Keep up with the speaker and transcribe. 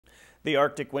The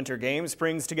Arctic Winter Games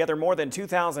brings together more than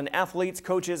 2,000 athletes,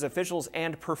 coaches, officials,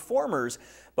 and performers.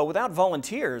 But without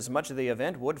volunteers, much of the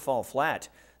event would fall flat.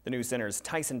 The News Center's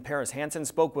Tyson Paris-Hansen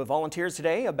spoke with volunteers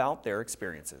today about their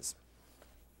experiences.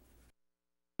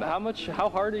 How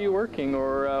hard are you working,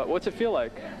 or what's it feel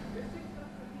like?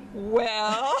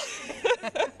 Well,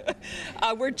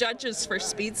 we're judges for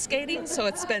speed skating, so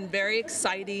it's been very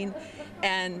exciting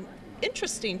and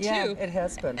interesting too. Yeah, it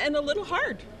has been. And a little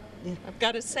hard, I've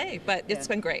got to say, but it's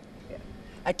been great. Yeah.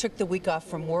 I took the week off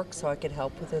from work so I could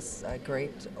help with this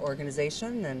great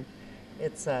organization, and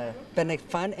it's been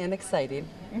fun and exciting.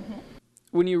 Mm-hmm.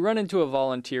 When you run into a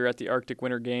volunteer at the Arctic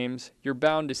Winter Games, you're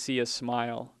bound to see a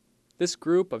smile. This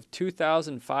group of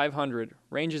 2,500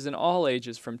 ranges in all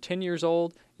ages from 10 years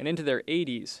old and into their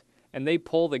 80s, and they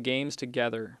pull the games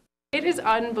together. It is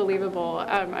unbelievable.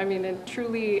 I mean, it's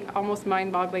truly almost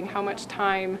mind-boggling how much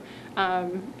time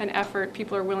and effort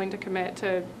people are willing to commit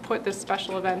to put this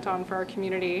special event on for our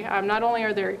community. Not only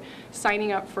are they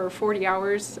signing up for 40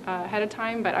 hours ahead of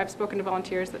time, but I've spoken to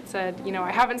volunteers that said, you know,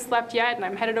 I haven't slept yet and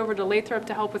I'm headed over to Lathrop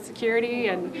to help with security,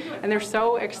 and they're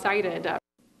so excited.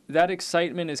 That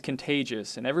excitement is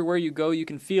contagious, and everywhere you go you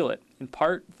can feel it, in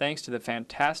part thanks to the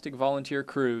fantastic volunteer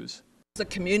crews. The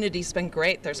community's been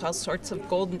great. There's all sorts of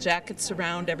golden jackets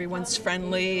around, everyone's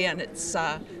friendly, and it's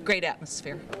a great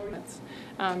atmosphere.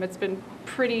 It's been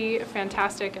pretty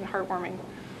fantastic and heartwarming.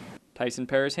 Tyson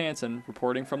Paris-Hansen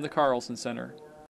reporting from the Carlson Center.